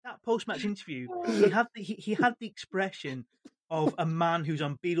that post-match interview, he had the expression of a man who's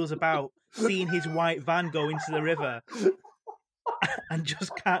on Beatles About, seeing his white van go into the river, and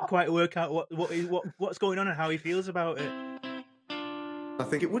just can't quite work out what's going on and how he feels about it. I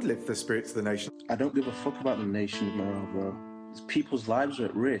think it would lift the spirits of the nation. I don't give a fuck about the nation's morale, bro. People's lives are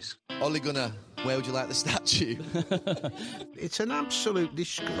at risk. Ole Gunnar, where would you like the statue? It's an absolute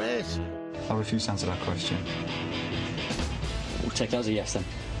disgrace. I refuse to answer that question. We'll take that as a yes then.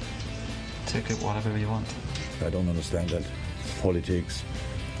 Take it whatever you want. I don't understand that. Politics,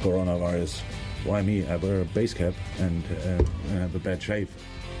 coronavirus. Why me? I wear a base cap and have a bad shave.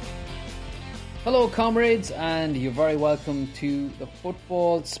 Hello comrades, and you're very welcome to the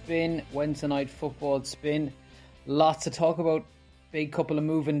Football Spin, Wednesday night Football Spin. Lots to talk about, big couple of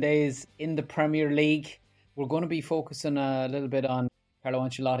moving days in the Premier League. We're going to be focusing a little bit on Carlo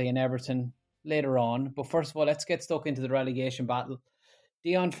Ancelotti and Everton later on. But first of all, let's get stuck into the relegation battle.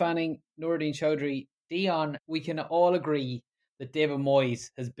 Dion Fanning, Nooruddean, Choudry. Dion, we can all agree that David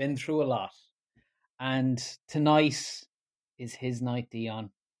Moyes has been through a lot. And tonight is his night, Dion.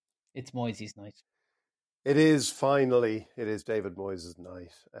 It's Moyes' night. It is finally. It is David Moyes'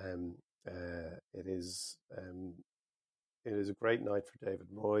 night. It is a great night for David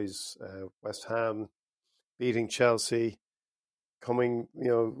Moyes. West Ham beating Chelsea, coming.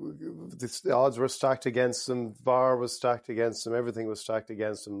 The odds were stacked against them. VAR was stacked against them. Everything was stacked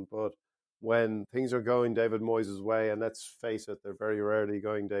against them. But when things are going David Moyes' way, and let's face it, they're very rarely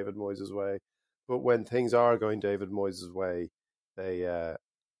going David Moyes' way. But when things are going David Moyes' way, they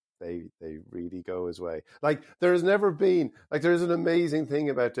really go his way. Like there's never been there's an amazing thing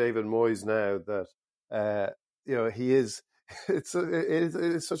about David Moyes now that he is. It's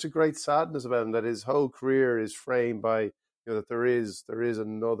such a great sadness about him that his whole career is framed by that there is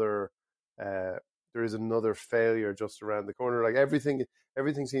another failure just around the corner. Like everything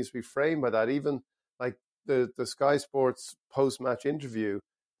seems to be framed by that. Even like the Sky Sports post-match interview,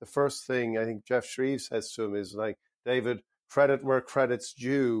 the first thing I think Jeff Shreve says to him is like, David, credit where credit's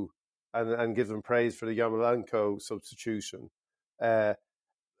due, and give them praise for the Yarmolenko substitution.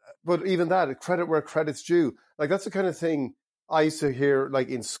 But even that, credit where credit's due, like that's the kind of thing I used to hear like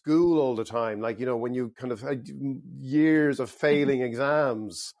in school all the time. Like, when you kind of had years of failing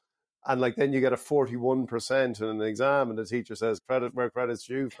exams and like then you get a 41% in an exam and the teacher says credit where credit's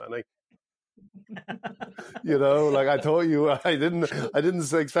due, and like, like I thought I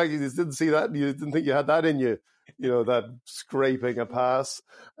didn't expect you didn't see that. You didn't think you had that in you, that scraping a pass.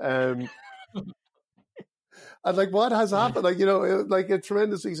 And like what has happened? Like, like a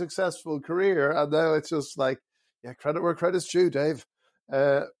tremendously successful career. And now it's just like, yeah, credit where credit's due, Dave.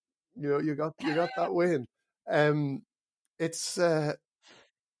 You got that win. It's an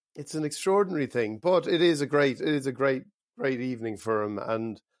extraordinary thing, but it is a great evening for him.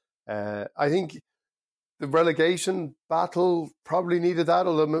 And I think the relegation battle probably needed that,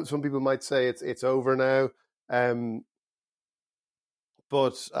 although some people might say it's over now.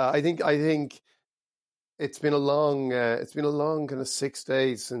 But I think it's been a long kind of 6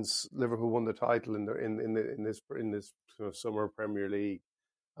 days since Liverpool won the title in this sort of summer Premier League,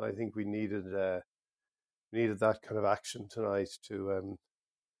 and I think we needed that kind of action tonight to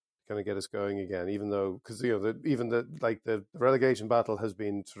kind of get us going again. Even though, because the relegation battle has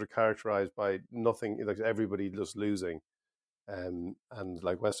been sort of characterised by nothing, like everybody just losing, and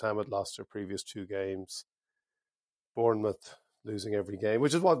like West Ham had lost their previous 2 games, Bournemouth losing every game,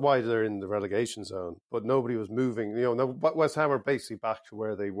 which is why they're in the relegation zone. But nobody was moving. West Ham are basically back to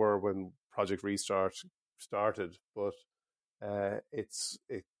where they were when Project Restart started. But it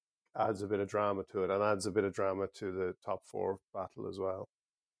adds a bit of drama to it, and adds a bit of drama to the top 4 battle as well.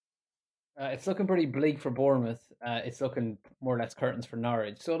 It's looking pretty bleak for Bournemouth. It's looking more or less curtains for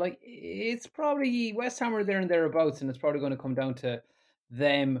Norwich. So, like, it's probably West Ham are there and thereabouts, and it's probably going to come down to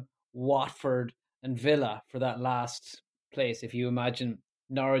them, Watford, and Villa for that last place. If you imagine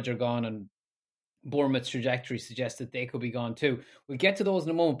Norwich are gone and Bournemouth's trajectory suggests that they could be gone too. We'll get to those in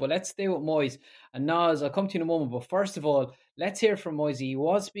a moment, but let's stay with Moyes. And Naz, I'll come to you in a moment, but first of all, let's hear from Moyes. He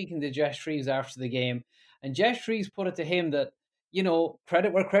was speaking to Jeff Shreves after the game, and Jeff Shreves put it to him that,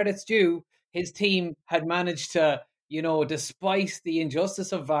 credit where credit's due, his team had managed to, despite the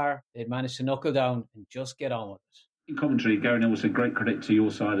injustice of VAR, they'd managed to knuckle down and just get on with it. In commentary, Gary Neville said great credit to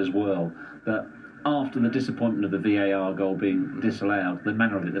your side as well, that after the disappointment of the VAR goal being disallowed, the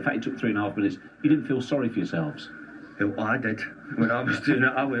manner of it, the fact it took 3.5 minutes, you didn't feel sorry for yourselves. Well, I did. When I was doing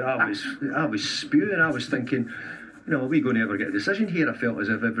it, I was spewing. I was thinking, are we going to ever get a decision here? I felt as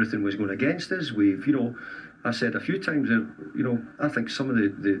if everything was going against us. I said a few times, I think some of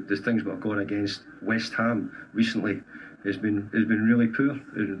the things that have gone against West Ham recently, has been really poor,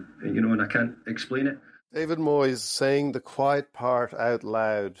 and I can't explain it. David Moyes saying the quiet part out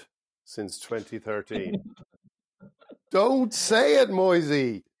loud since 2013. Don't say it,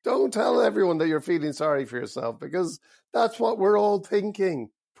 Moisey. Don't tell everyone that you're feeling sorry for yourself, because that's what we're all thinking.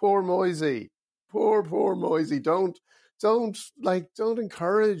 Poor Moisey. Poor Moisey. Don't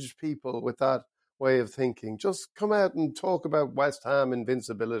encourage people with that way of thinking. Just come out and talk about West Ham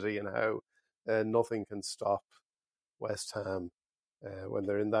invincibility and how nothing can stop West Ham when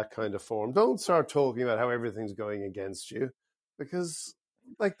they're in that kind of form. Don't start talking about how everything's going against you, because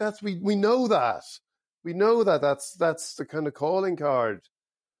we know that. We know that that's the kind of calling card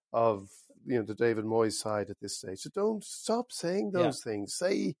of the David Moyes side at this stage. So don't stop saying those things.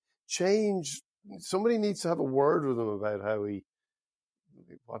 Say change. Somebody needs to have a word with him about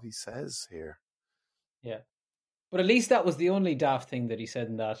what he says here. Yeah, but at least that was the only daft thing that he said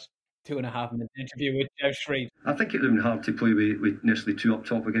in that 2.5-minute interview with Choudry. I think it would have been hard to play with necessarily two up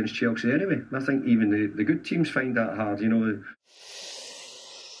top against Chelsea anyway. I think even the good teams find that hard.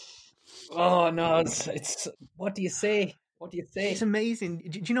 Oh no, it's what do you say? What do you say? It's amazing.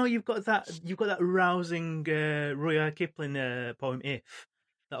 Do you know you've got that rousing Rudyard Kipling poem "If"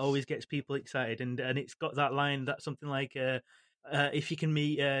 that always gets people excited, and it's got that line that's something like if you can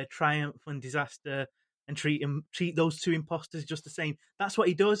meet triumph and disaster and treat those two imposters just the same. That's what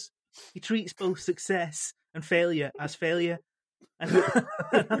he does. He treats both success and failure as failure, and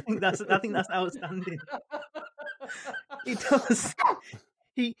I think that's outstanding. He does.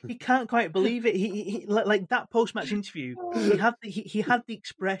 He can't quite believe it. He like that post-match interview. He had the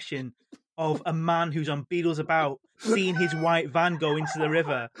expression of a man who's on Beatles About seeing his white van go into the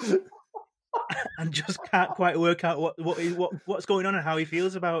river and just can't quite work out what's going on and how he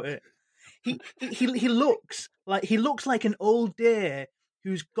feels about it. He looks like an old deer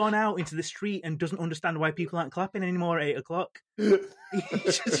who's gone out into the street and doesn't understand why people aren't clapping anymore at 8:00.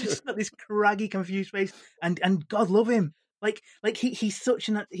 He's just got this craggy, confused face, and God love him. He's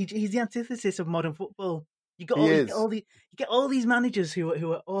the antithesis of modern football. You get all these managers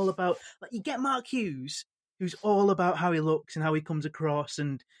who are all about, like, you get Mark Hughes, who's all about how he looks and how he comes across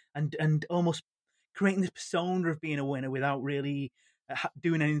and almost creating this persona of being a winner without really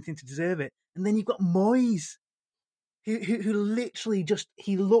doing anything to deserve it. And then you've got Moyes, who literally just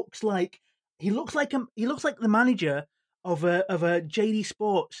he looks like the manager of a JD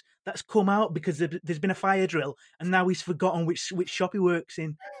Sports that's come out because there's been a fire drill and now he's forgotten which shop he works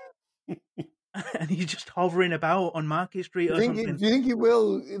in, and he's just hovering about on Market Street or something. Do you think he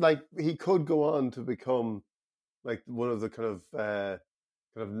will? Like, he could go on to become like one of the kind of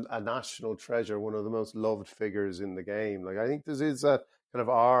a national treasure, one of the most loved figures in the game. Like, I think this is a kind of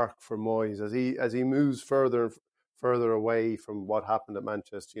arc for Moyes as he moves further away from what happened at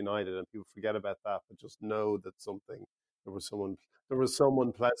Manchester United, and people forget about that, but just know that there was some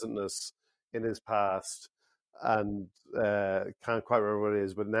unpleasantness in his past, and can't quite remember what it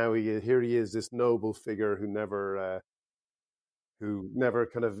is. But now here he is, this noble figure who never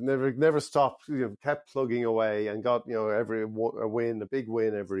stopped, kept plugging away and got a big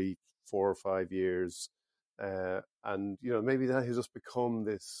win every 4 or 5 years, and maybe that has just become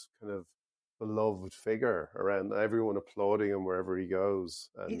this kind of beloved figure around, everyone applauding him wherever he goes.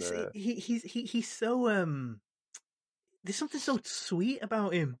 And he's so there's something so sweet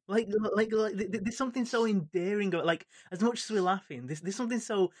about him. Like there's something so endearing. Like, as much as we're laughing, there's something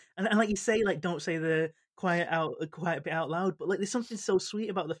so, and like you say, like, don't say the quiet bit out loud, but like there's something so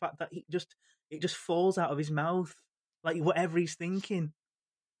sweet about the fact that it just falls out of his mouth, like whatever he's thinking,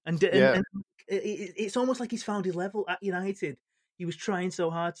 and it's almost like he's found his level at United. He was trying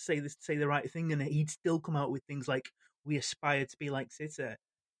so hard to say the right thing, and he'd still come out with things like, "We aspire to be like City."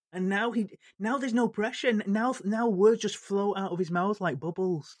 And now there's no pressure. Now words just flow out of his mouth like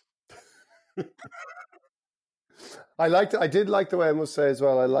bubbles. I did like the way, I must say as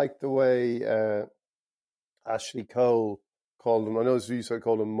well, I liked the way Ashley Cole called him. I know you said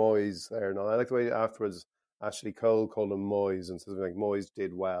called him Moyes there. No, I like the way afterwards Ashley Cole called him Moyes and said like Moyes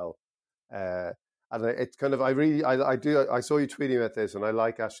did well. And it's kind of, I saw you tweeting about this, and I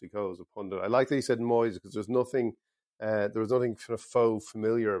like Ashley Cole as a pundit. I like that he said Moyes because there was nothing kind of faux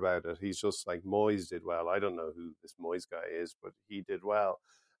familiar about it. He's just like, Moyes did well. I don't know who this Moyes guy is, but he did well.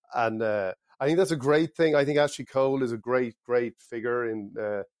 And I think that's a great thing. I think Ashley Cole is a great figure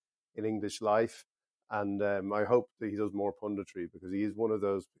in English life. And I hope that he does more punditry, because he is one of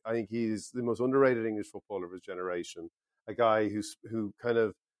those, I think he's the most underrated English footballer of his generation. A guy who kind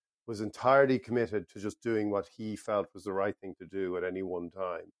of was entirely committed to just doing what he felt was the right thing to do at any one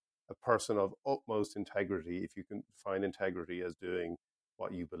time. A person of utmost integrity, if you can find integrity as doing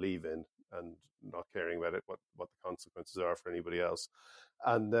what you believe in. and not caring about it, what the consequences are for anybody else.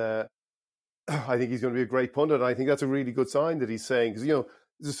 And I think he's going to be a great pundit. And I think that's a really good sign that he's saying, because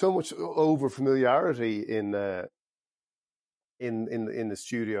there's so much over familiarity in the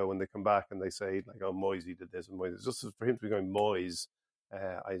studio when they come back and they say like, "Oh, Moyes, he did this," and Moyes. Just for him to be going Moyes,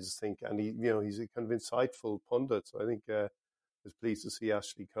 I just think, and he's a kind of insightful pundit. So I think I was pleased to see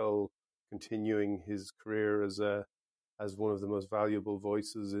Ashley Cole continuing his career as one of the most valuable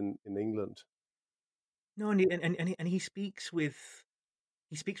voices in England. No, and he speaks with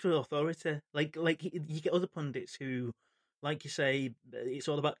authority. Like you get other pundits who, like you say, it's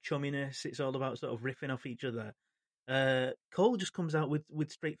all about chumminess. It's all about sort of riffing off each other. Cole just comes out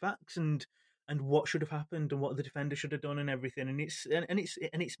with straight facts and what should have happened and what the defender should have done and everything. And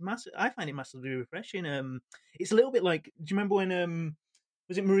it's massive. I find it massively refreshing. It's a little bit like, do you remember when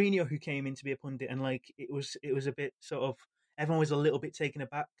was it Mourinho who came in to be a pundit, and like it was a bit sort of, everyone was a little bit taken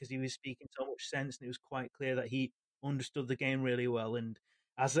aback because he was speaking so much sense and it was quite clear that he understood the game really well. And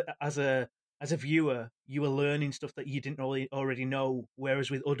as a viewer, you were learning stuff that you didn't already know, whereas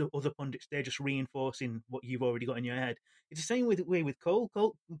with other pundits, they're just reinforcing what you've already got in your head. It's the same way with Cole.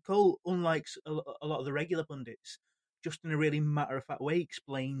 Cole, unlike a lot of the regular pundits, just in a really matter-of-fact way,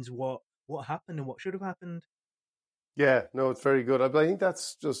 explains what happened and what should have happened. Yeah, no, it's very good. I think I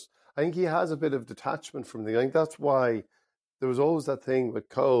think he has a bit of detachment from I think that's why there was always that thing with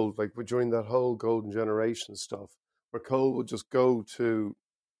Cole, like during that whole Golden Generation stuff, where Cole would just go to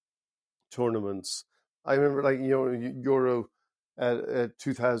tournaments. I remember, like, Euro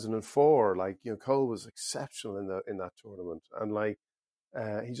 2004, like, Cole was exceptional in that tournament, and like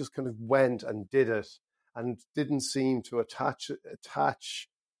he just kind of went and did it and didn't seem to attach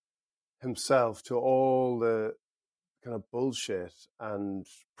himself to all the kind of bullshit and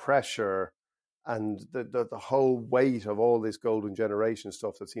pressure and the whole weight of all this Golden Generation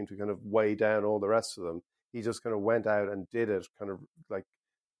stuff that seemed to kind of weigh down all the rest of them. He just kind of went out and did it kind of like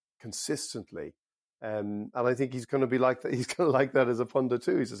consistently. And I think he's going to be like that. He's going to like that as a pundit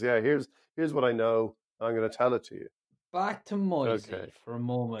too. He says, "Yeah, here's what I know. I'm going to tell it to you." Back to Moyes for a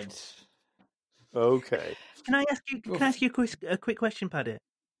moment. Okay. Can I ask you a quick question, Paddy?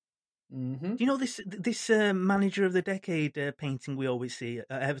 Mm-hmm. Do you know this Manager of the Decade painting we always see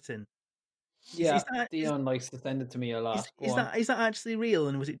at Everton? Yeah, Dion likes to send it to me a lot. Is that actually real,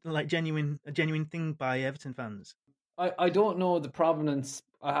 and was it like a genuine thing by Everton fans? I don't know the provenance.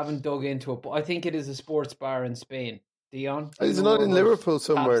 I haven't dug into it, but I think it is a sports bar in Spain. Dion, is it not in Liverpool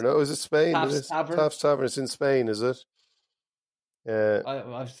somewhere? No, is it Spain? Taft's Tavern. Taft's Tavern. It's in Spain, is it?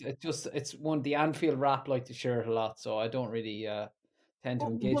 It's one. The Anfield rap like to share it a lot, so I don't really tend to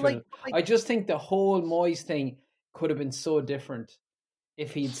engage with it. I just think the whole Moyes thing could have been so different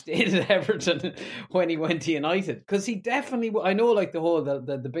if he'd stayed at Everton when he went to United, because he definitely. I know, like, the whole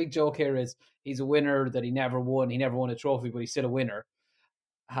the big joke here is he's a winner, that he never won a trophy, but he's still a winner.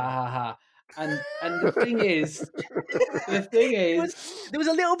 Ha ha ha. And the thing is, there was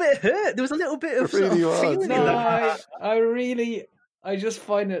a little bit hurt. There was a little bit of feeling. No, I just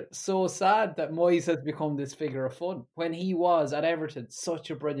find it so sad that Moyes has become this figure of fun when he was at Everton such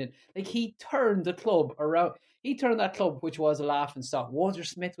a brilliant. Like, he turned the club around. He turned that club, which was a laughing stock. Walter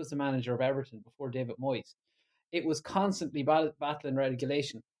Smith was the manager of Everton before David Moyes. It was constantly battling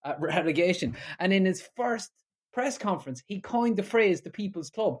relegation. And in his first press conference, he coined the phrase "the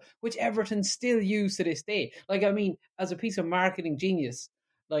People's Club," which Everton still use to this day. Like, I mean, as a piece of marketing genius,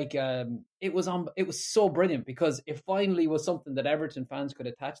 like, it was so brilliant, because it finally was something that Everton fans could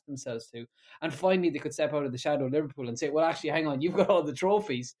attach themselves to, and finally they could step out of the shadow of Liverpool and say, "Well, actually, hang on, you've got all the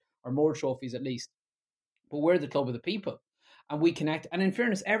trophies, or more trophies at least, but we're the club of the people, and we connect." And in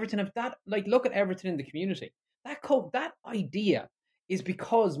fairness, Everton have that. Like, look at Everton in the community. That idea is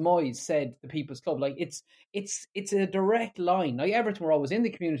because Moyes said the People's Club. Like, it's a direct line. Like, Everton were always in the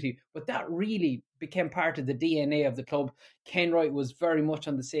community, but that really became part of the DNA of the club. Ken Wright was very much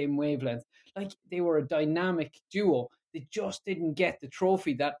on the same wavelength. Like, they were a dynamic duo. They just didn't get the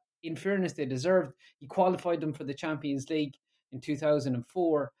trophy that, in fairness, they deserved. He qualified them for the Champions League in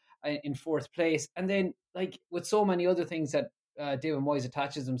 2004 in fourth place. And then, like, with so many other things that David Moyes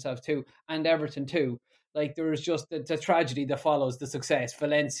attaches himself to, and Everton too, like, there is just the tragedy that follows the success.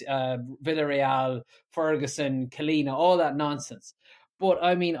 Valencia, Villarreal, Ferguson, Kalina, all that nonsense. But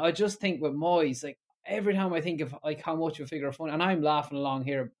I mean, I just think with Moyes, like, every time I think of like how much of a figure of fun, and I'm laughing along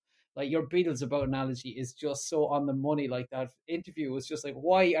here, like, your Beatles about analogy is just so on the money. Like, that interview was just like,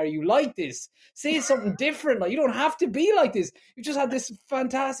 why are you like this? Say something different. Like, you don't have to be like this. You just had this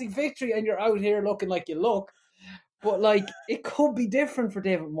fantastic victory and you're out here looking like you look. But, like, it could be different for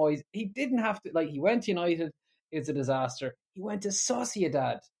David Moyes. He didn't have to, like, he went to United, it's a disaster. He went to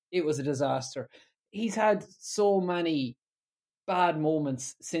Sociedad, it was a disaster. He's had so many bad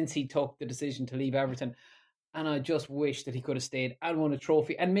moments since he took the decision to leave Everton. And I just wish that he could have stayed and won a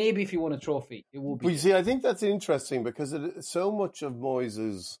trophy. And maybe if he won a trophy, it would be. But you see, I think that's interesting because so much of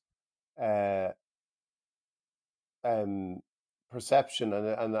Moyes' perception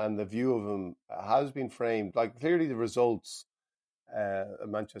and the view of him has been framed. Like, clearly the results at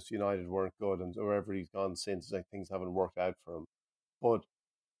Manchester United weren't good, and wherever he's gone since, like, things haven't worked out for him. But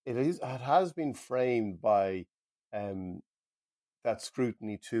it has been framed by that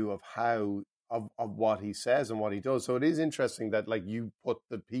scrutiny too of how of what he says and what he does. So it is interesting that, like, you put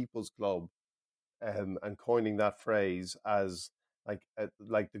the People's Club and coining that phrase as like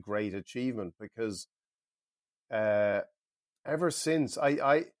the great achievement, because ever since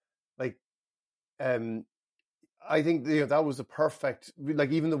I think that was the perfect,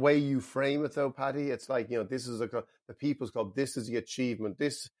 like, even the way you frame it though, Paddy, it's like, this is the People's Club, this is the achievement,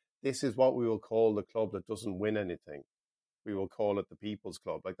 this is what we will call the club that doesn't win anything. We will call it the People's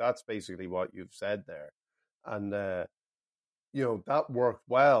Club. Like, that's basically what you've said there. And, that worked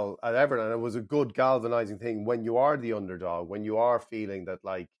well at Everton. And it was a good galvanizing thing when you are the underdog, when you are feeling that,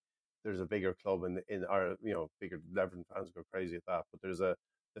 like, there's a bigger club in our, bigger Everton fans go crazy at that. But there's a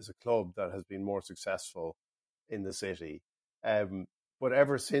club that has been more successful in the city. But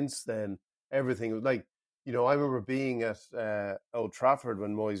ever since then, everything was like, I remember being at Old Trafford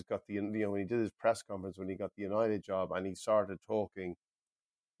when Moyes got when he did his press conference when he got the United job, and he started talking.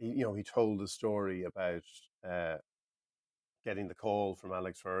 He told the story about getting the call from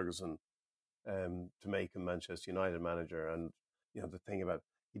Alex Ferguson to make him Manchester United manager, and the thing about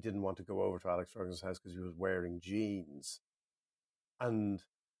he didn't want to go over to Alex Ferguson's house because he was wearing jeans, and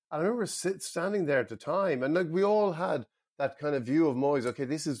I remember standing there at the time, and like we all had that kind of view of Moyes. Okay,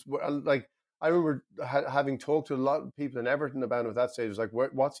 this is like. I remember having talked to a lot of people in Everton about him at that stage. It was like,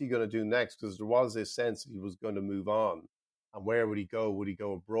 what's he going to do next? Because there was this sense that he was going to move on. And where would he go? Would he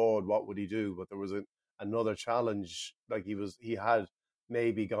go abroad? What would he do? But there was another challenge. Like, he had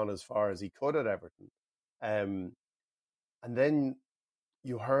maybe gone as far as he could at Everton. And then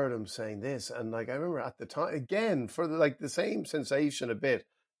you heard him saying this. And like, I remember at the time, again, for the same sensation a bit,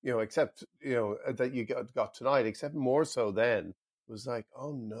 except, that you got tonight, except more so then, it was like,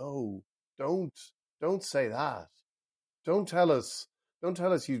 oh no. Don't say that. Don't tell us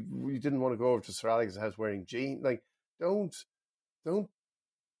you didn't want to go over to Sir Alex's house wearing jeans. Like, don't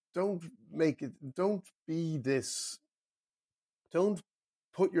make it. Don't be this. Don't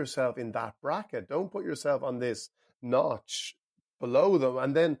put yourself in that bracket. Don't put yourself on this notch below them,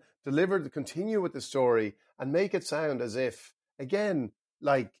 and then continue with the story and make it sound as if, again,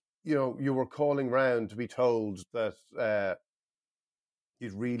 like, you were calling round to be told that.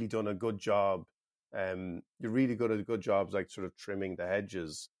 You'd really done a good job. You're really good at good jobs, like sort of trimming the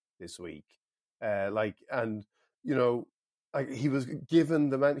hedges this week. He was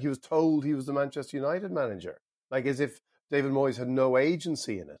given he was told he was the Manchester United manager, like as if David Moyes had no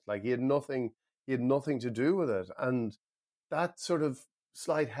agency in it, like he had nothing to do with it, and that sort of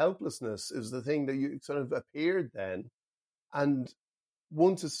slight helplessness is the thing that you sort of appeared then, and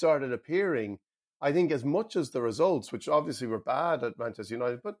once it started appearing. I think as much as the results, which obviously were bad at Manchester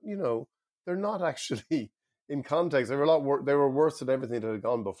United, but they're not actually in context. They were they were worse than everything that had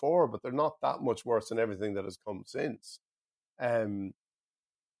gone before, but they're not that much worse than everything that has come since. But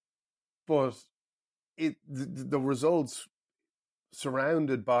the results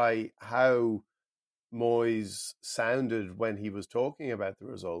surrounded by how Moyes sounded when he was talking about the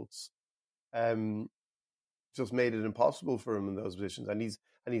results, just made it impossible for him in those positions, and he's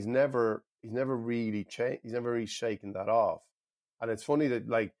never really changed. He's never really shaken that off. And it's funny that,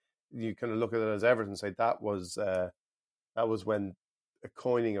 like, you kind of look at it as Everton and say that was when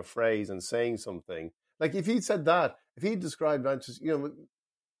coining a phrase and saying something. Like, if he'd said that, if he'd described Manchester,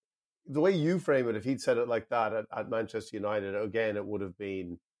 the way you frame it, if he'd said it like that at Manchester United, again, it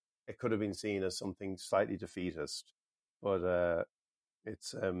could have been seen as something slightly defeatist. But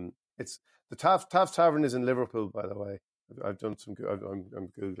it's the Taft's Tavern is in Liverpool, by the way. I've done some. I'm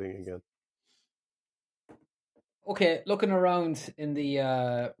googling again. Okay, looking around in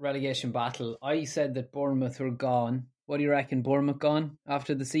the relegation battle, I said that Bournemouth were gone. What do you reckon? Bournemouth gone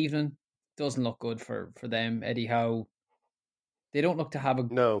after this evening? Doesn't look good for them. Eddie Howe. They don't look to have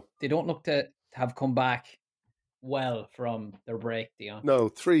They don't look to have come back well from their break, Dion. No,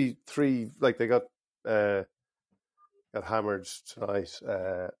 three. Like, they got hammered tonight,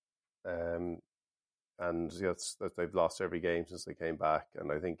 and that they've lost every game since they came back.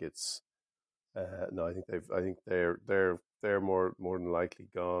 And I think it's. I think they're more than likely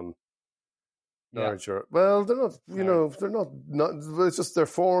gone. Norwich are, well, they're not. You know, they're not. It's just their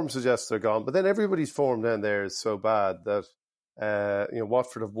form suggests they're gone. But then everybody's form down there is so bad that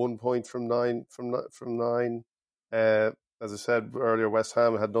Watford have 1 point from nine. As I said earlier, West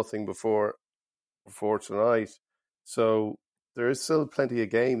Ham had nothing before tonight, so there is still plenty of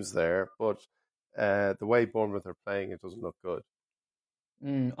games there. But the way Bournemouth are playing, it doesn't look good.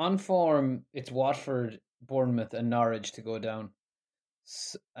 On form, it's Watford, Bournemouth, and Norwich to go down.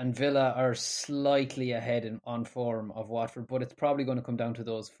 And Villa are slightly ahead on form of Watford, but it's probably going to come down to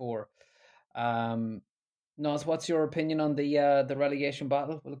those four. Noz, what's your opinion on the relegation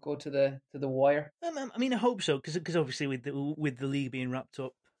battle? Will it go to the wire? I mean, I hope so, because obviously with the league being wrapped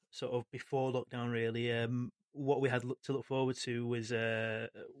up sort of before lockdown, really, what we had to look forward to was the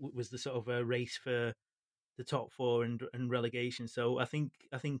sort of a race for the top four and relegation. So I think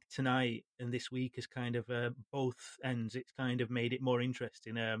tonight and this week is kind of both ends. It's kind of made it more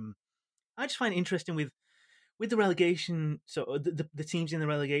interesting. I just find it interesting with the relegation. So the teams in the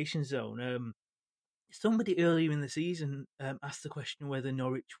relegation zone. Somebody earlier in the season asked the question whether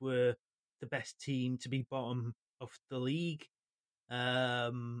Norwich were the best team to be bottom of the league,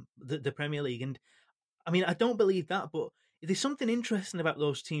 the Premier League, and I mean I don't believe that, but there's something interesting about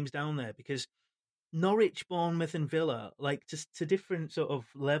those teams down there because Norwich, Bournemouth, and Villa, like just to different sort of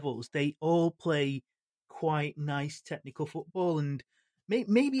levels, they all play quite nice technical football, and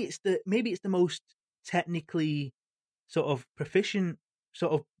maybe it's the most technically sort of proficient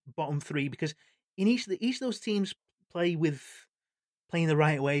sort of bottom three because in each of those teams playing the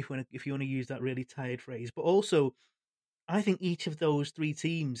right way, if you want to use that really tired phrase, but also I think each of those three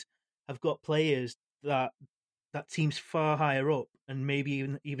teams have got players that teams far higher up and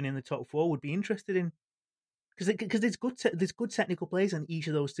maybe even in the top four would be interested in because there's good technical players on each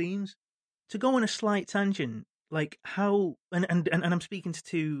of those teams. To go on a slight tangent, like how and I'm speaking to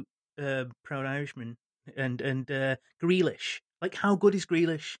two proud Irishmen and Grealish. Like how good is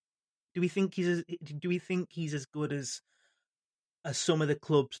Grealish? Do we think he's as good as some of the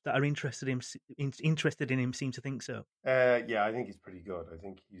clubs that are interested in him seem to think so? Yeah, I think he's pretty good. I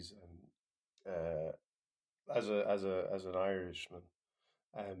think he's as an Irishman,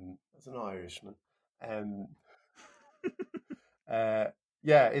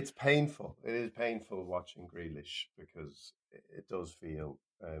 yeah, it's painful. It is painful watching Grealish because it does feel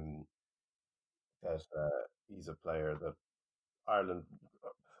that he's a player that Ireland,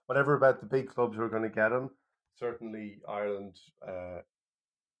 whatever about the big clubs who are going to get him, certainly Ireland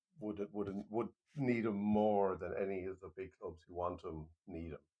would need him more than any of the big clubs who want him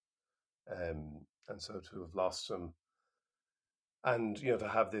need him. And so to have lost him, and to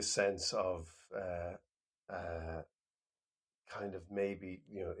have this sense of kind of maybe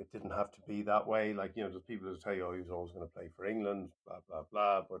it didn't have to be that way. Like there's people who tell you, oh, he was always going to play for England, blah blah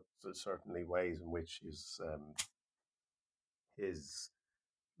blah. But there's certainly ways in which his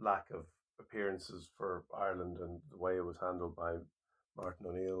lack of appearances for Ireland and the way it was handled by Martin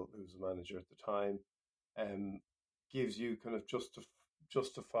O'Neill, who was the manager at the time, gives you kind of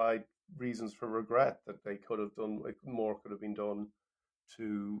justified reasons for regret that they could have done, like more could have been done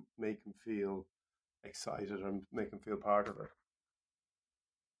to make him feel excited and make him feel part of it.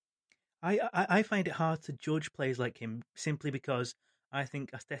 I find it hard to judge players like him simply because I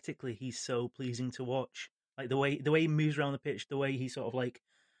think aesthetically he's so pleasing to watch. Like the way he moves around the pitch, the way he sort of like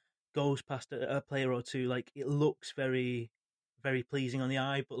goes past a player or two, like it looks very, very pleasing on the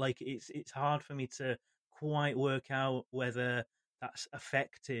eye. But like it's hard for me to quite work out whether that's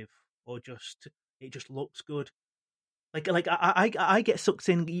effective or it just looks good. Like I get sucked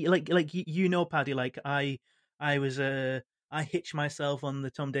in, like Paddy. Like I hitched myself on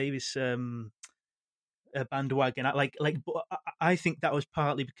the Tom Davies bandwagon. But I think that was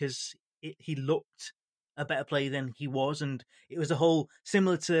partly because he looked a better player than he was, and it was the whole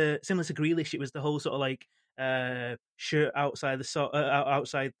similar to Grealish. It was the whole sort of like shirt outside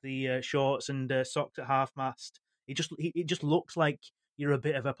the shorts and socks at half mast. It just looks like you're a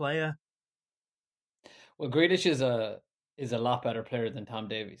bit of a player. Well, Grealish is a lot better player than Tom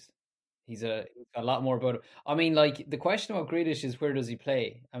Davies. He's got a lot more about it. I mean, like the question about Grealish is where does he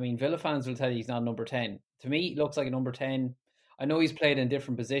play? I mean, Villa fans will tell you he's not number 10. To me, he looks like a number 10. I know he's played in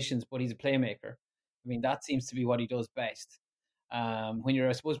different positions, but he's a playmaker. I mean, that seems to be what he does best. When you're,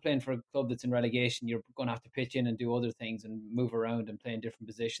 I suppose, playing for a club that's in relegation, you're going to have to pitch in and do other things and move around and play in different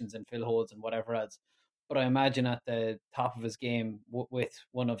positions and fill holes and whatever else. But I imagine at the top of his game with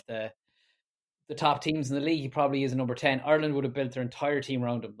one of the top teams in the league, he probably is a number 10. Ireland would have built their entire team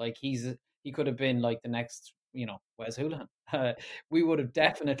around him. Like he could have been like the next, Wes Hoolahan. We would have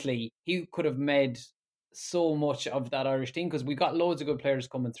he could have made so much of that Irish team because we got loads of good players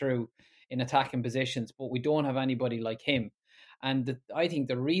coming through in attacking positions, but we don't have anybody like him. And I think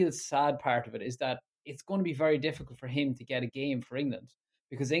the real sad part of it is that it's going to be very difficult for him to get a game for England,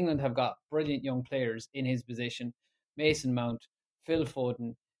 because England have got brilliant young players in his position: Mason Mount, Phil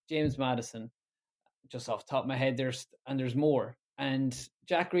Foden, James Maddison. Just off the top of my head, there's more. And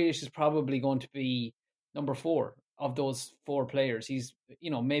Jack Grealish is probably going to be number 4 of those 4 players. He's,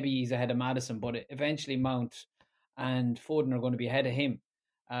 maybe he's ahead of Maddison, but eventually Mount and Foden are going to be ahead of him,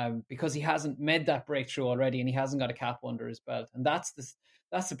 because he hasn't made that breakthrough already, and he hasn't got a cap under his belt. And that's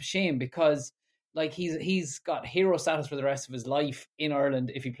a shame, because like he's got hero status for the rest of his life in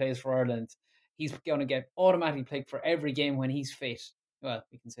Ireland. If he plays for Ireland, he's going to get automatically picked for every game when he's fit. Well,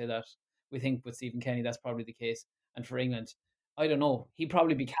 we can say that. We think with Stephen Kenny that's probably the case. And for England, I don't know. He'd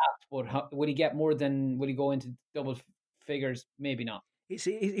probably be capped, but would he get more than? Would he go into double figures? Maybe not.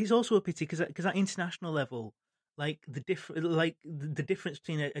 It's also a pity because at international level, like the difference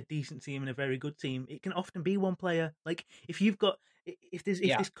between a decent team and a very good team, it can often be one player. Like if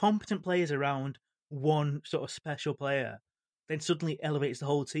there's competent players around one sort of special player, then suddenly it elevates the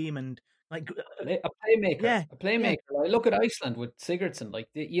whole team. And like a playmaker, Like, look at Iceland with Sigurdsson. Like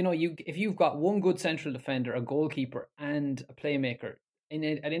if you've got one good central defender, a goalkeeper, and a playmaker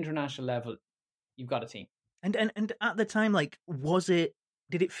at international level, you've got a team. And at the time, like,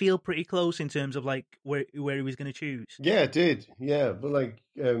 did it feel pretty close in terms of like where he was going to choose? Yeah, it did. Yeah, but like,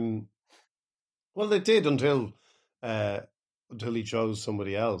 well, it did until he chose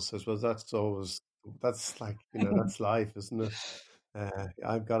somebody else. I suppose that's like, that's life, isn't it?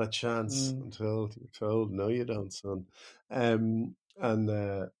 I've got a chance until you're told, no, you don't, son. And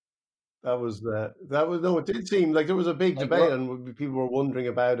that was no. It did seem like there was a big debate, and people were wondering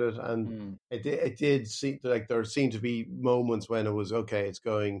about it. And it did seem like there seemed to be moments when it was okay. It's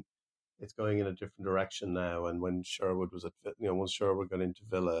going in a different direction now. And when Sherwood was once Sherwood got into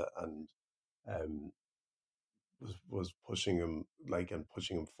Villa and was pushing him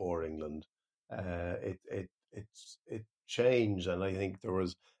for England, it changed. And I think there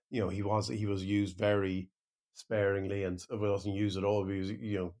was, he was used very sparingly, and it wasn't used at all because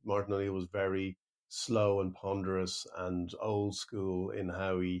Martin O'Neill was very slow and ponderous and old school in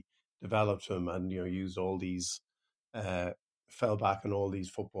how he developed him, and used all these fell back on all these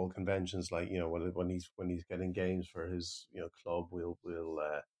football conventions, like when he's getting games for his club, we'll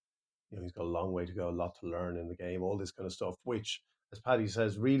he's got a long way to go, a lot to learn in the game, all this kind of stuff, which, as Paddy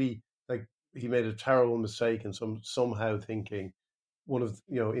says, really, like, he made a terrible mistake in somehow thinking one of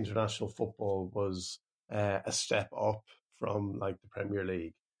international football was a step up from like the Premier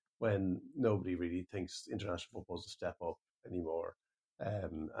League, when nobody really thinks international football is a step up anymore.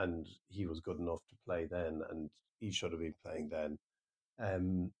 And he was good enough to play then, and he should have been playing then.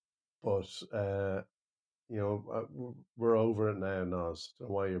 But we're over it now, Noz. I don't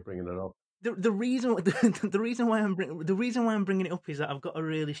know why you're bringing it up. The reason why I'm bringing it up is that I've got a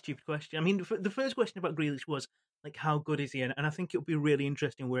really stupid question. I mean, the first question about Grealish was like, how good is he? And I think it'll be really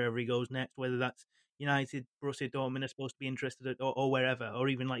interesting wherever he goes next, whether that's United, Borussia Dortmund are supposed to be interested or wherever, or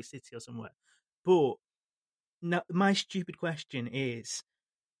even like City or somewhere. But now, my stupid question is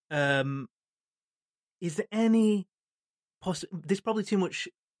there any there's probably too much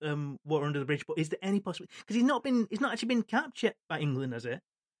water under the bridge, but is there any possibility? Because he's not actually been capped yet by England, has it?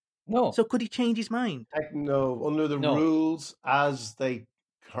 No. So could he change his mind? No, under the rules as they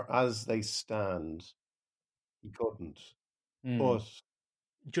stand, he couldn't. But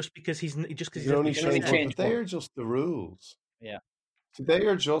just because he's only changed, they are just the rules. Yeah, so they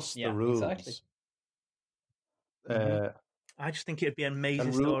are just the rules. Exactly. I just think it'd be an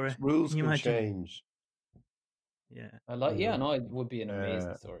amazing story. Rules can change. Yeah, it would be an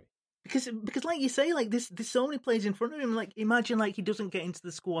amazing story. Because like you say, like there's so many players in front of him. Like imagine like he doesn't get into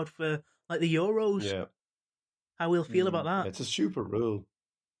the squad for like the Euros. Yeah, how we'll feel about that. It's a stupid rule.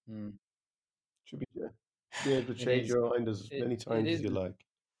 Should be able to change your mind as many times as you like.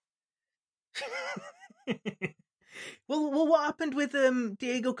 Well, what happened with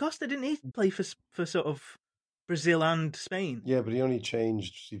Diego Costa? Didn't he play for sort of Brazil and Spain? Yeah, but he only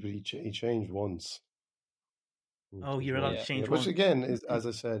changed. He changed once. Oh, you're allowed to change which again is, as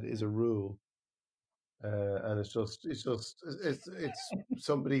I said, is a rule, and it's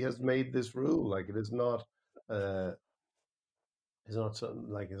somebody has made this rule. Like it is not, it's not something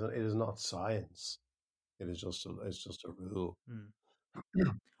like it is not science. It is just a rule.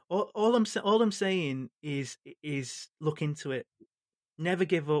 All I'm saying is look into it. Never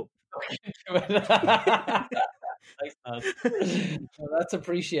give up. Thanks, man. Well, that's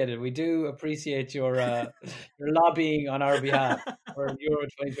appreciated. We do appreciate your lobbying on our behalf for Euro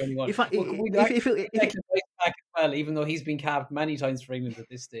 2021. well, even though he's been capped many times for England at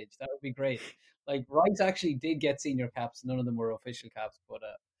this stage. That would be great. Like Rice actually did get senior caps. None of them were official caps, but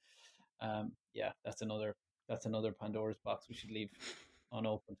yeah, that's another Pandora's box we should leave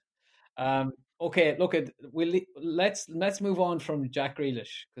unopened. Okay, look at let's move on from Jack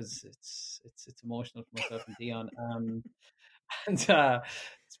Grealish because it's emotional for myself and Dion. And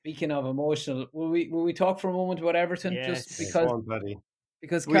speaking of emotional, will we talk for a moment about Everton? Yes. Just because, Go on, Paddy.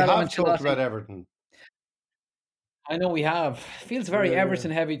 because We Carlo have Ancelotti, talked about Everton. I know we have. Feels very Yeah.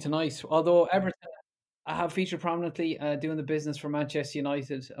 Everton heavy tonight. Although Everton have featured prominently doing the business for Manchester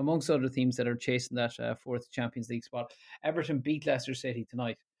United, amongst other teams that are chasing that fourth Champions League spot. Everton beat Leicester City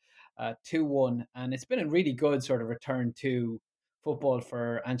tonight, 2-1, and it's been a really good sort of return to football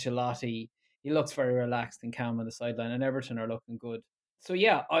for Ancelotti. He looks very relaxed and calm on the sideline, and Everton are looking good. So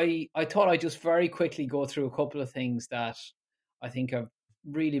yeah, I thought I'd just very quickly go through a couple of things that I think have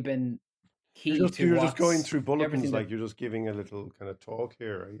really been key You're to just going through bulletins everything like you're just giving a little kind of talk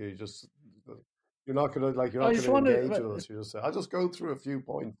here. You're not going to engage with us. You just say, I'll just go through a few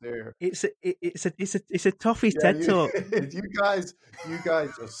points there. It's a toughies Yeah, TED talk. You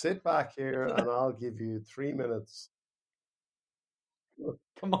guys just sit back here and I'll give you 3 minutes.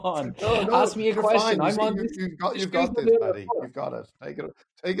 Come on, No, ask me a you're question. fine. I'm on this. You've got this, Paddy. You've got it.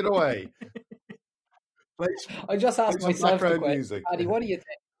 Take it away. I just asked some myself the background question. music. Paddy, what do you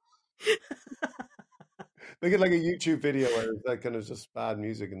think? Make it like a YouTube video where it's that kind of just bad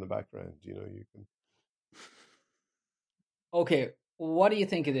music in the background. You can. Okay, what do you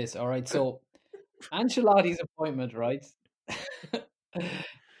think of this? All right, so Ancelotti's appointment, right,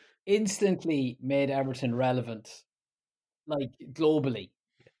 instantly made Everton relevant, like globally.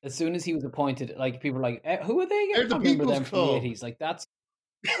 As soon as he was appointed, like people were like, "Who are they?" They're I the can't remember People's them from the Club. 80s. Like that's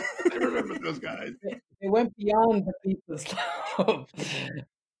I remember those guys. they went beyond the People's Club.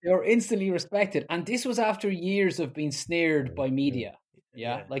 They were instantly respected, and this was after years of being sneered by media.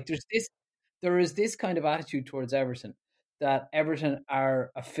 Yeah, like there is this kind of attitude towards Everton that Everton are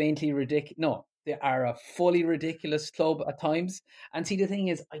a faintly ridiculous. No, they are a fully ridiculous club at times. And see, the thing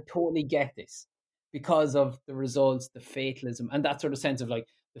is, I totally get this because of the results, the fatalism, and that sort of sense of like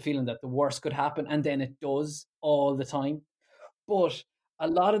the feeling that the worst could happen, and then it does all the time. But a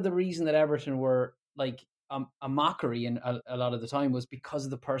lot of the reason that Everton were like a mockery and a lot of the time was because of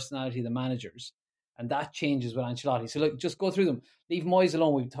the personality of the managers. And that changes with Ancelotti. So look, just go through them. Leave Moyes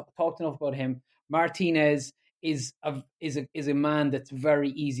alone. We've talked enough about him. Martinez is a man that's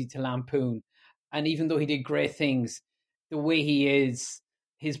very easy to lampoon. And even though he did great things, the way he is,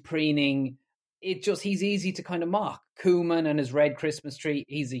 his preening, he's easy to kind of mock. Koeman and his red Christmas tree,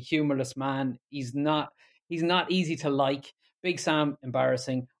 he's a humorless man. He's not easy to like. Big Sam,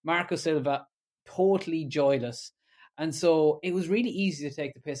 embarrassing. Marco Silva, totally joyless. And so it was really easy to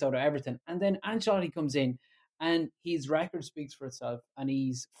take the piss out of Everton. And then Ancelotti comes in and his record speaks for itself, and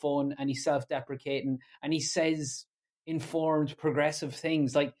he's fun and he's self-deprecating and he says informed, progressive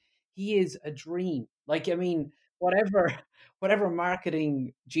things. Like, he is a dream. Like, I mean, whatever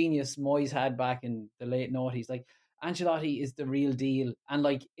marketing genius Moyes had back in the late noughties, like, Ancelotti is the real deal. And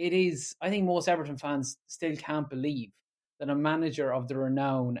like, it is, I think most Everton fans still can't believe that a manager of the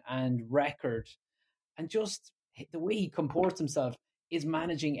renown and record and just the way he comports himself is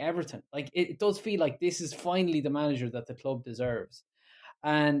managing Everton. Like, it does feel like this is finally the manager that the club deserves.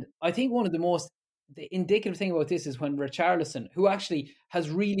 And I think one of the indicative thing about this is when Richarlison, who actually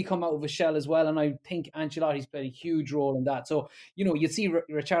has really come out of his shell as well, and I think Ancelotti's played a huge role in that. So, you see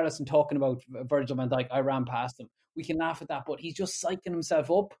Richarlison talking about Virgil van Dijk, I ran past him. We can laugh at that, but he's just psyching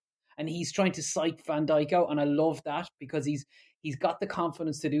himself up and he's trying to psych Van Dijk out. And I love that because he's got the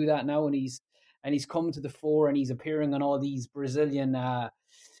confidence to do that now, and he's come to the fore and he's appearing on all these Brazilian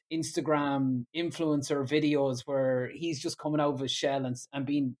Instagram influencer videos where he's just coming out of his shell and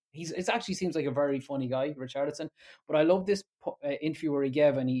being, it actually seems like a very funny guy, Richarlison. But I love this interview where he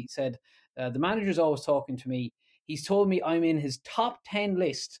gave, and he said, the manager's always talking to me. He's told me I'm in his top 10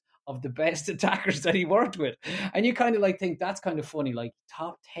 list of the best attackers that he worked with. And you kind of like think that's kind of funny, like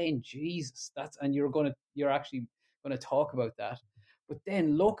top 10, Jesus, and you're actually going to talk about that. But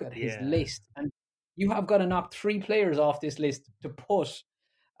then look at his list, and you have got to knock 3 players off this list to put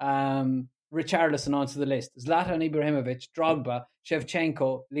Richarlison onto the list. Zlatan Ibrahimovic, Drogba,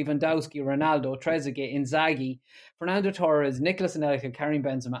 Shevchenko, Lewandowski, Ronaldo, Trezeguet, Inzaghi, Fernando Torres, Nicolas Anelka, Karim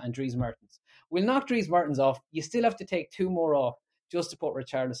Benzema, and Dries Mertens. We'll knock Dries Mertens off. You still have to take 2 more off just to put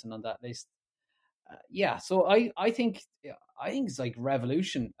Richarlison on that list. So I think it's like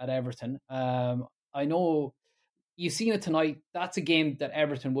revolution at Everton. I know you've seen it tonight. That's a game that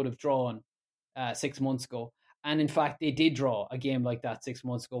Everton would have drawn 6 months ago. And in fact, they did draw a game like that 6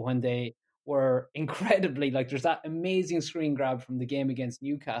 months ago when they were incredibly, like, there's that amazing screen grab from the game against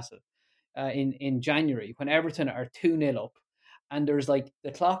Newcastle in January when Everton are 2-0 up, and there's like,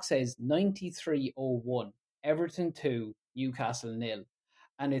 the clock says 93:01, Everton 2, Newcastle 0.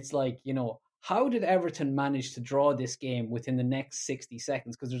 And it's like, how did Everton manage to draw this game within the next 60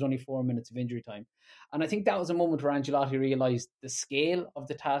 seconds? Because there's only 4 minutes of injury time. And I think that was a moment where Ancelotti realised the scale of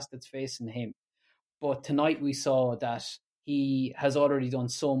the task that's facing him. But tonight we saw that he has already done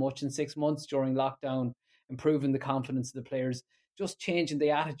so much in 6 months during lockdown, improving the confidence of the players, just changing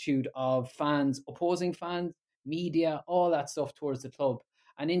the attitude of fans, opposing fans, media, all that stuff towards the club.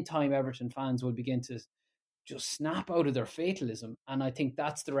 And in time, Everton fans will begin to just snap out of their fatalism. And I think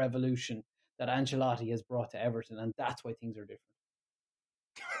that's the revolution that Ancelotti has brought to Everton. And that's why things are different.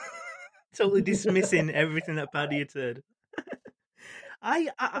 Totally dismissing everything that Paddy had said.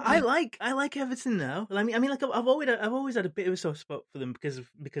 I like Everton now. I mean, like I've always had a bit of a soft spot for them because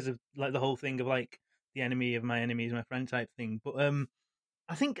of like the whole thing of like the enemy of my enemy is my friend type thing. But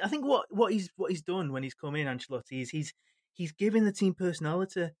I think what he's done when he's come in, Ancelotti, is he's given the team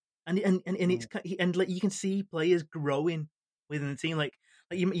personality, and it's and like you can see players growing within the team. Like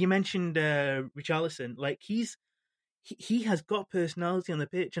you mentioned Richarlison, like he has got personality on the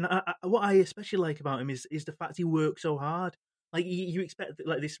pitch, and what I especially like about him is the fact he works so hard. Like you expect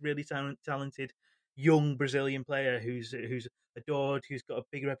like this really talented young Brazilian player who's adored, who's got a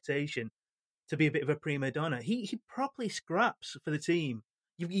big reputation, to be a bit of a prima donna. He properly scraps for the team.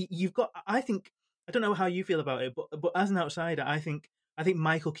 You've got. I think, I don't know how you feel about it, but as an outsider, I think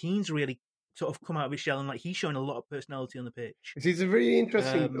Michael Keane's really sort of come out of his shell, and like he's showing a lot of personality on the pitch. It's a very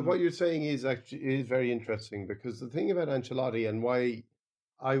interesting. What you're saying is very interesting, because the thing about Ancelotti and why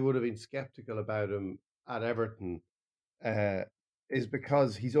I would have been skeptical about him at Everton is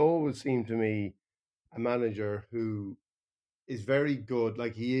because he's always seemed to me a manager who is very good.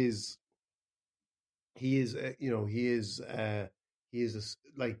 Like he is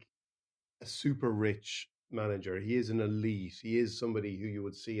like a super rich manager. He is an elite. He is somebody who you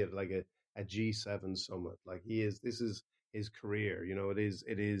would see at like a G7 summit. Like this is his career.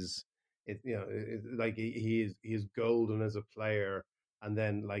 Like he is golden as a player. And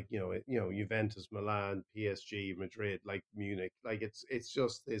then like, Juventus, Milan, PSG, Madrid, like Munich, like it's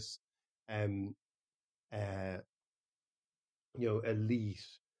just this, elite,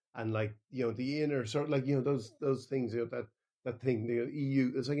 and like, the inner sort of like, those things, that thing, the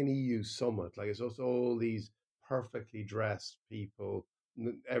EU, it's like an EU summit. Like it's also all these perfectly dressed people,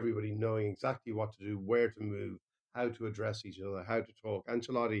 everybody knowing exactly what to do, where to move, how to address each other, how to talk.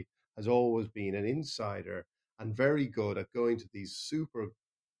 Ancelotti has always been an insider and very good at going to these super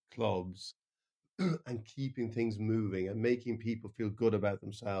clubs and keeping things moving and making people feel good about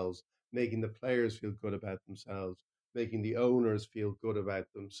themselves, making the players feel good about themselves, making the owners feel good about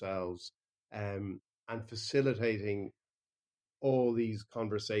themselves, and facilitating all these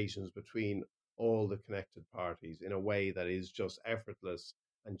conversations between all the connected parties in a way that is just effortless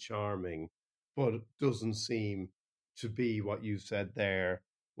and charming, but doesn't seem to be what you said there,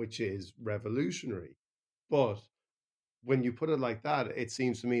 which is revolutionary. But when you put it like that, it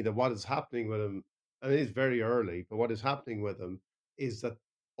seems to me that what is happening with him, and it is very early, but what is happening with him is that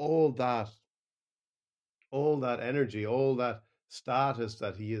all that energy, all that status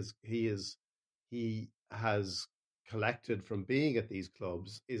that he has collected from being at these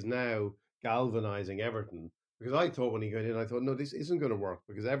clubs is now galvanizing Everton. Because I thought when he got in, I thought, no, this isn't going to work,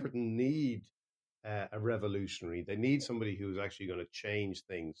 because Everton need a revolutionary. They need somebody who's actually going to change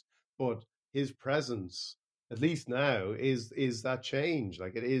things. But his presence, at least now, is that change.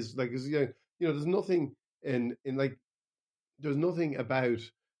 Like it is, like, there's nothing there's nothing about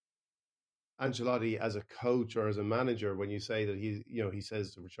Ancelotti as a coach or as a manager when you say that he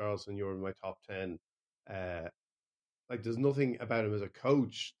says to Richarlison, "You're in my top 10." Like there's nothing about him as a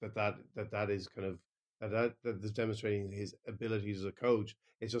coach that is kind of that is demonstrating his abilities as a coach.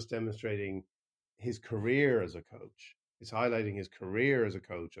 It's just demonstrating his career as a coach. It's highlighting his career as a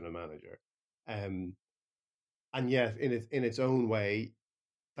coach and a manager. And yet, in its own way,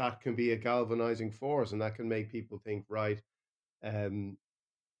 that can be a galvanizing force, and that can make people think, right,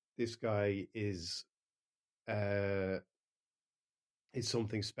 this guy is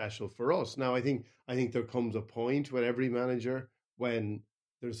something special for us. Now, I think there comes a point with every manager when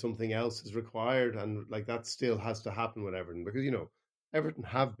there's something else is required, and like that still has to happen with Everton, because Everton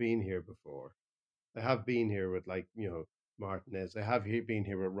have been here before. They have been here with Martinez. They have been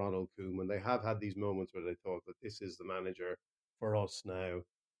here with Ronald Koeman. They have had these moments where they thought that this is the manager for us now,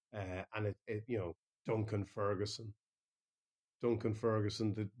 and Duncan Ferguson,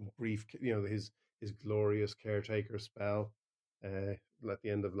 the brief, his glorious caretaker spell at the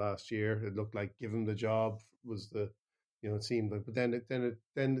end of last year. It looked like give him the job was the, it seemed like, but then the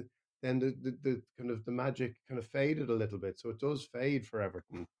kind of the magic kind of faded a little bit. So it does fade for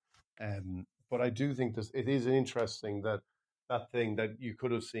Everton. But I do think it is interesting that thing that you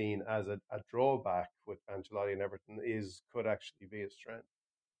could have seen as a drawback with Ancelotti and Everton could actually be a strength.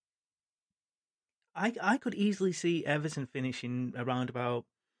 I could easily see Everton finishing around about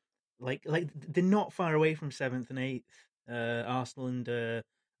like they're not far away from 7th and 8th, Arsenal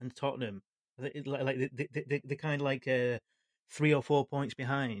and Tottenham. They're kind of like 3 or 4 points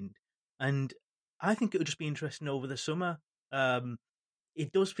behind, and I think it would just be interesting over the summer.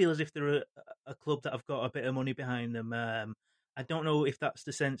 It does feel as if they're a club that have got a bit of money behind them. I don't know if that's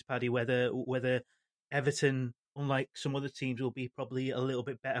the sense, Paddy, whether Everton, unlike some other teams, will be probably a little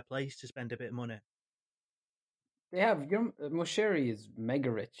bit better placed to spend a bit of money. They have Moshiri is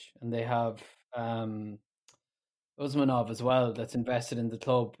mega rich, and they have Usmanov as well. That's invested in the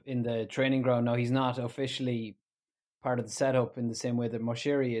club in the training ground. Now he's not officially part of the setup in the same way that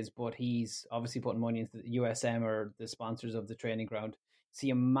Moshiri is, but he's obviously putting money into the USM or the sponsors of the training ground. See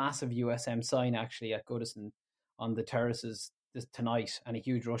a massive USM sign actually at Goodison on the terraces tonight, and a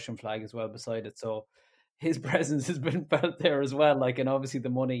huge Russian flag as well beside it. So his presence has been felt there as well. And obviously the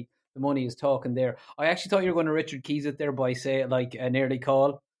money is talking there. I actually thought you were going to Richard Keys it there by say an early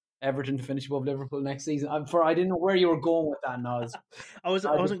call Everton to finish above Liverpool next season. I didn't know where you were going with that, Noz. I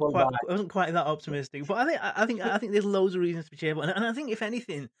wasn't quite that optimistic, but I think there's loads of reasons to be cheerful, and I think if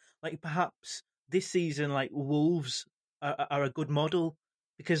anything, like perhaps this season, like Wolves are a good model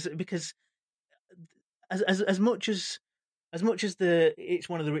because as much as it's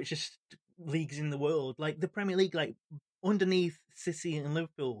one of the richest leagues in the world, like the Premier League, like underneath City and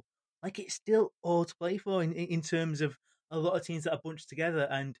Liverpool, like it's still all to play for in terms of a lot of teams that are bunched together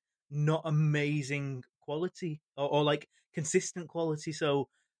and not amazing quality or like consistent quality. So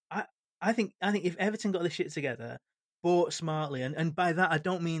I think if Everton got the shit together, bought smartly, and by that I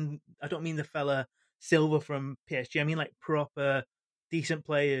don't mean the fella Silva from PSG. I mean like proper decent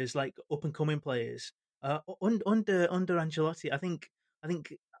players, like up and coming players. Under Ancelotti, I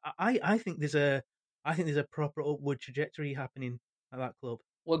think there's a proper upward trajectory happening at that club.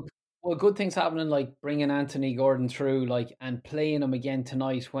 Well, good things happening, like bringing Anthony Gordon through, like, and playing him again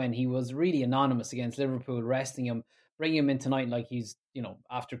tonight when he was really anonymous against Liverpool, resting him, bringing him in tonight like he's,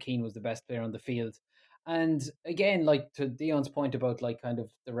 after Keane was the best player on the field. And again, like to Dion's point about like kind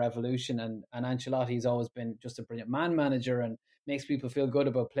of the revolution, and Ancelotti has always been just a brilliant man manager and makes people feel good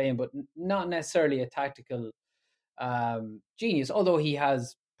about playing, but not necessarily a tactical genius, although he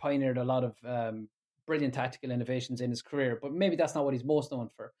has pioneered a lot of brilliant tactical innovations in his career, but maybe that's not what he's most known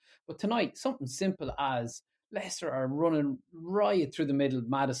for. But tonight, something simple as Leicester are running riot through the middle of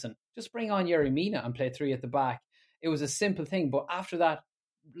Maddison. Just bring on Yerry Mina and play 3 at the back. It was a simple thing, but after that,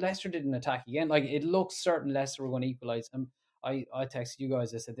 Leicester didn't attack again. Like, it looks certain Leicester were going to equalise. And I texted you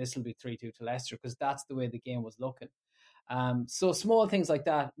guys, I said this will be 3-2 to Leicester because that's the way the game was looking. So small things like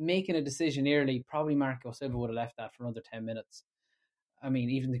that, making a decision early, probably Marco Silva would have left that for another 10 minutes. I mean,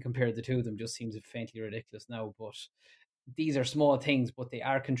 even to compare the two of them just seems faintly ridiculous now, but these are small things, but they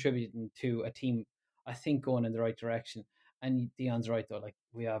are contributing to a team, I think, going in the right direction. And Dion's right, though, like,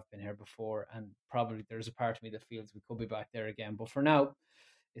 we have been here before, and probably there's a part of me that feels we could be back there again. But for now,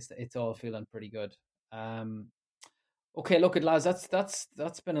 it's all feeling pretty good. Okay, look at lads,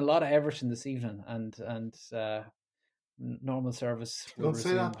 that's been a lot of Everton this evening, and normal service. Don't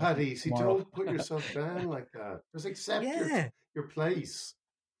say that, Paddy. See, don't put yourself down like that. Just accept your place.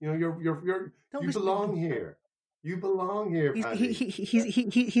 You belong here. You belong here, Paddy.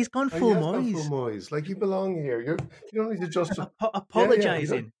 He's gone full Moyes. Like, you belong here. You don't need to just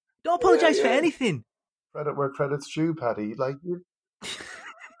apologising. Don't apologise for anything. Credit where credit's due, Paddy. Like you.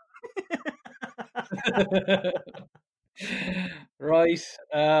 Right.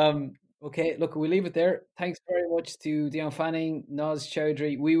 Okay, look, we'll leave it there. Thanks very much to Dion Fanning, Noz,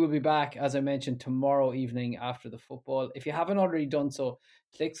 Choudry. We will be back, as I mentioned, tomorrow evening after the football. If you haven't already done so,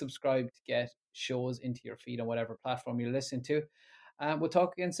 click subscribe to get shows into your feed on whatever platform you're listening to. We'll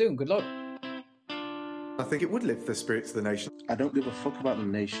talk again soon. Good luck. I think it would lift the spirits of the nation. I don't give a fuck about the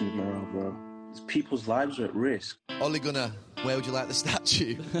nation's morale, bro. People's lives are at risk. Ole Gunnar, where would you like the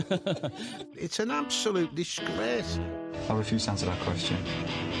statue? It's an absolute disgrace. I refuse to answer that question.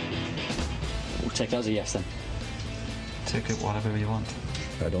 We'll take that as a yes then. Take it whatever you want.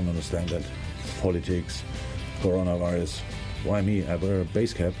 I don't understand that. Politics, coronavirus. Why me? I wear a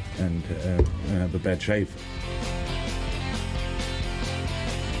base cap and have a bad shave.